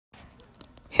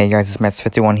Hey guys, it's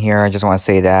Mets51 here. I just want to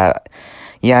say that,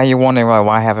 yeah, you're wondering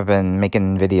why I haven't been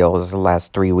making videos the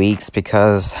last 3 weeks,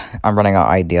 because I'm running out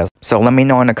of ideas. So let me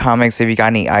know in the comments if you got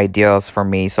any ideas for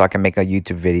me so I can make a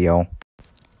YouTube video.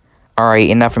 Alright,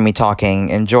 enough of me talking.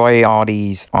 Enjoy all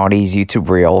these YouTube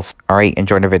reels. Alright,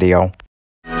 enjoy the video.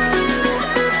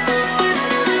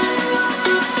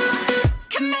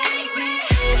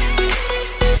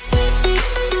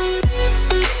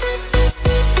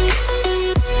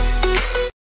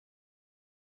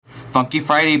 Funky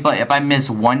Friday, but if I miss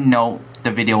one note,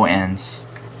 the video ends.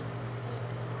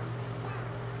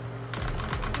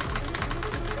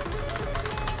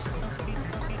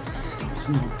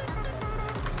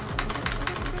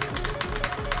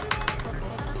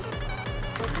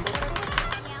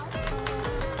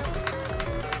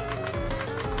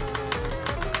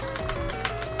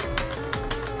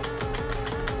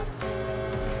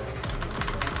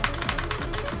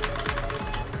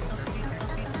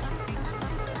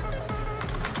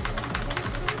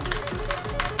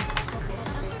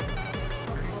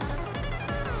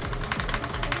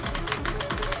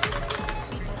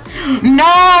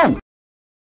 No!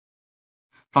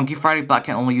 Funky Friday Black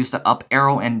can only use the up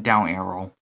arrow and down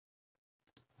arrow.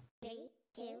 3,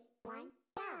 2, 1,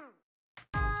 go!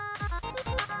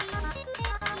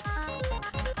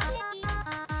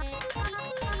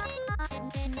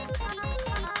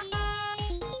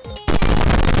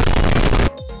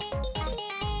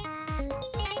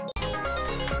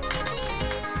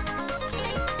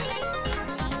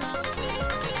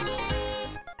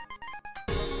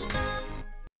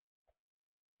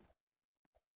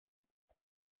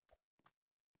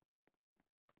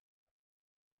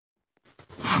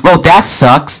 Well, that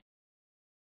sucks!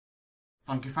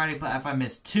 Funky Friday, but if I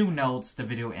miss 2 notes, the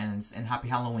video ends, and happy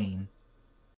Halloween.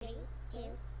 3, 2,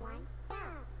 1, go!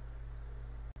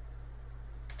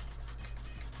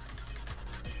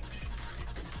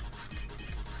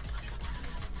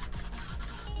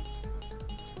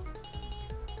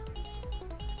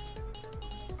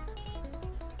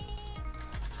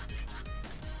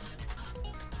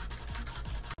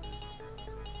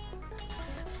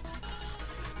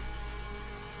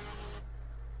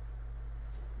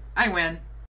 I win.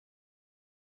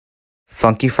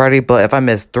 Funky Friday, but if I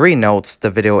miss 3 notes, the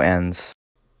video ends.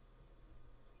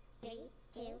 3,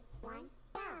 2, 1,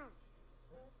 go!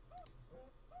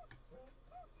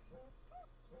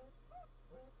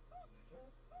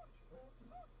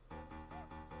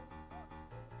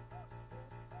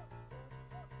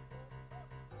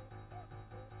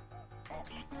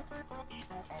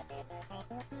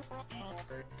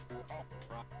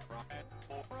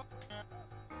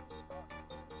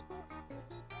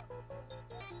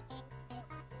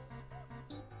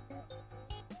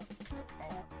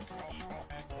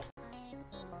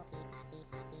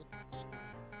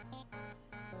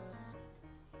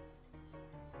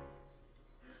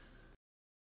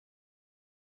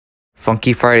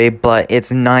 Funky Friday, but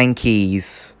it's 9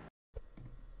 keys.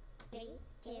 3,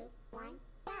 2, 1,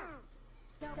 go!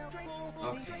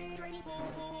 Okay.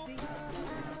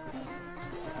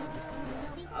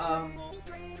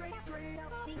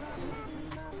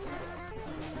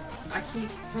 I keep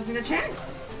pressing the chat.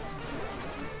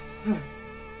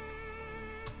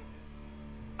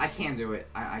 I can't do it.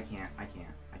 I can't.